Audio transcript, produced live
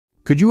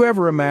Could you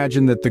ever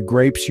imagine that the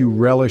grapes you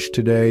relish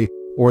today,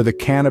 or the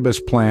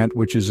cannabis plant,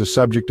 which is a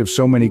subject of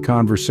so many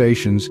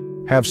conversations,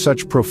 have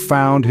such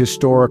profound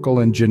historical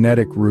and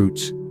genetic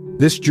roots?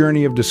 This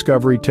journey of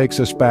discovery takes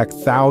us back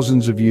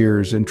thousands of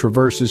years and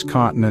traverses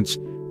continents,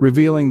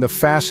 revealing the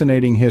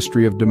fascinating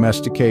history of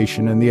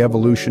domestication and the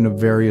evolution of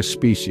various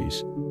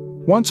species.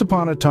 Once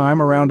upon a time,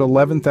 around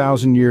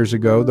 11,000 years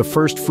ago, the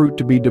first fruit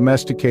to be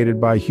domesticated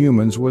by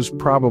humans was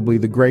probably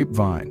the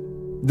grapevine.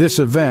 This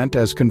event,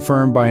 as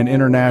confirmed by an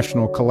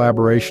international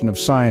collaboration of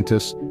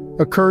scientists,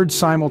 occurred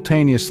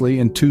simultaneously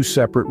in two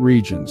separate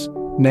regions,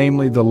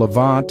 namely the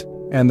Levant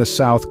and the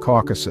South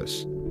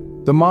Caucasus.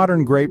 The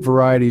modern grape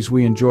varieties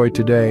we enjoy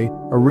today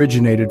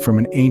originated from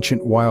an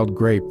ancient wild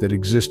grape that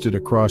existed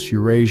across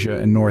Eurasia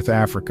and North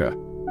Africa.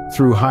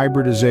 Through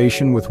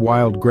hybridization with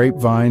wild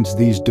grapevines,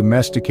 these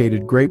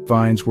domesticated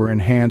grapevines were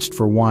enhanced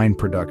for wine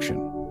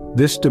production.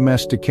 This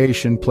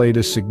domestication played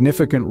a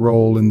significant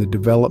role in the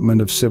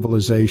development of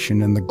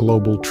civilization and the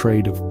global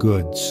trade of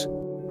goods.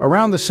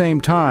 Around the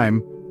same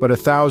time, but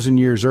 1,000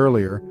 years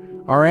earlier,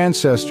 our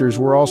ancestors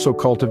were also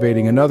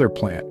cultivating another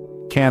plant,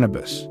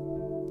 cannabis.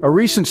 A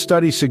recent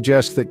study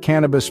suggests that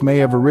cannabis may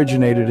have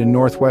originated in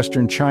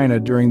northwestern China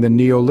during the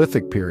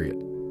Neolithic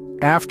period.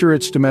 After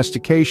its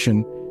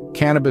domestication,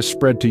 cannabis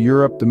spread to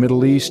Europe, the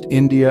Middle East,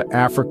 India,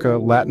 Africa,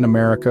 Latin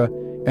America,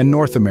 and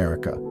North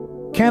America.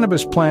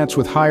 Cannabis plants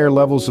with higher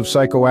levels of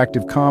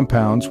psychoactive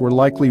compounds were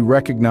likely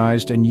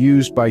recognized and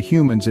used by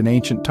humans in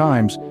ancient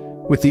times,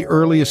 with the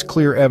earliest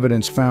clear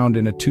evidence found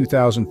in a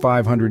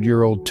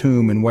 2,500-year-old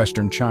tomb in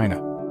western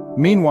China.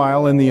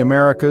 Meanwhile, in the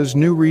Americas,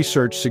 new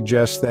research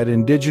suggests that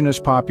indigenous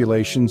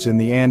populations in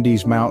the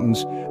Andes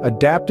Mountains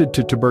adapted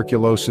to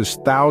tuberculosis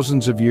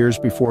thousands of years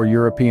before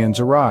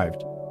Europeans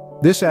arrived.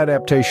 This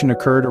adaptation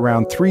occurred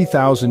around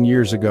 3,000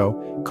 years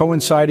ago,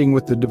 coinciding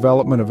with the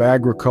development of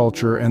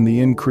agriculture and the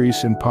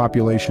increase in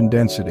population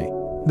density.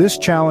 This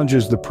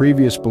challenges the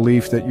previous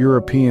belief that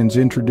Europeans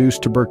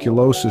introduced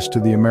tuberculosis to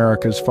the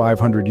Americas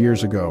 500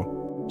 years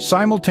ago.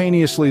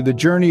 Simultaneously, the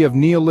journey of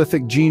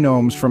Neolithic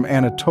genomes from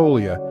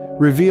Anatolia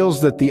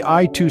reveals that the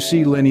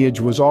I2c lineage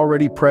was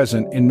already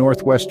present in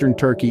northwestern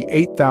Turkey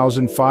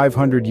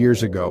 8,500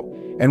 years ago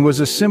and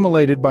was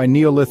assimilated by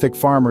Neolithic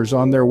farmers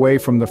on their way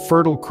from the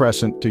Fertile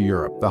Crescent to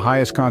Europe. The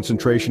highest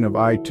concentration of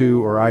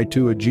I2 or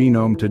I2a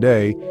genome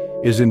today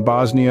is in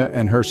Bosnia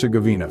and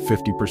Herzegovina,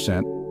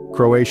 50%,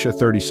 Croatia,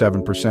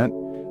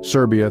 37%,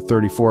 Serbia,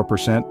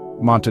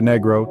 34%,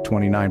 Montenegro,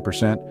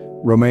 29%,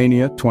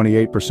 Romania,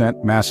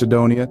 28%,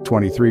 Macedonia,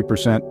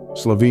 23%,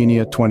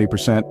 Slovenia,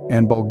 20%,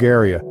 and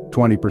Bulgaria,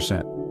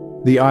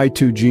 20%. The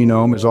I2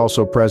 genome is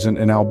also present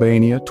in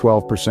Albania,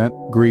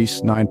 12%,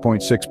 Greece,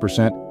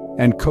 9.6%,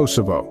 and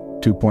Kosovo,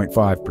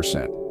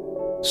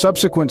 2.5%.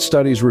 Subsequent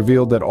studies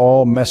revealed that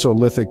all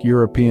Mesolithic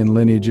European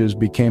lineages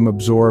became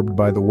absorbed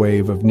by the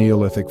wave of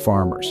Neolithic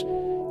farmers.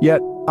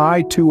 Yet,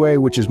 I2a,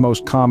 which is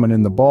most common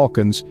in the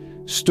Balkans,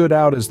 stood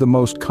out as the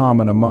most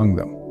common among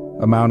them,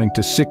 amounting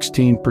to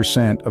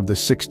 16% of the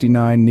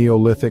 69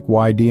 Neolithic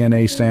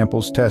Y-DNA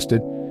samples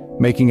tested,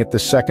 making it the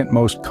second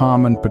most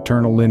common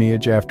paternal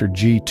lineage after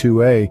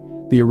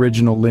G2a, the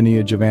original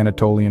lineage of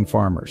Anatolian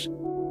farmers.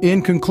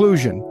 In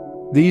conclusion,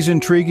 these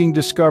intriguing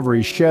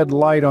discoveries shed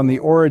light on the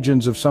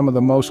origins of some of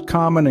the most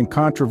common and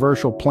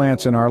controversial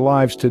plants in our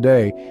lives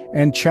today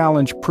and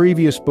challenge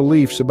previous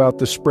beliefs about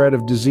the spread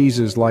of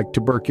diseases like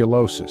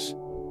tuberculosis.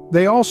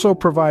 They also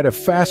provide a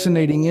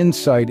fascinating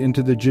insight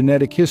into the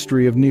genetic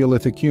history of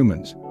Neolithic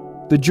humans.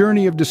 The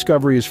journey of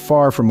discovery is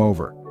far from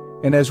over,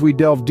 and as we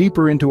delve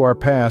deeper into our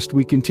past,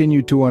 we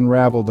continue to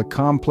unravel the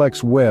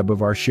complex web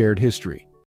of our shared history.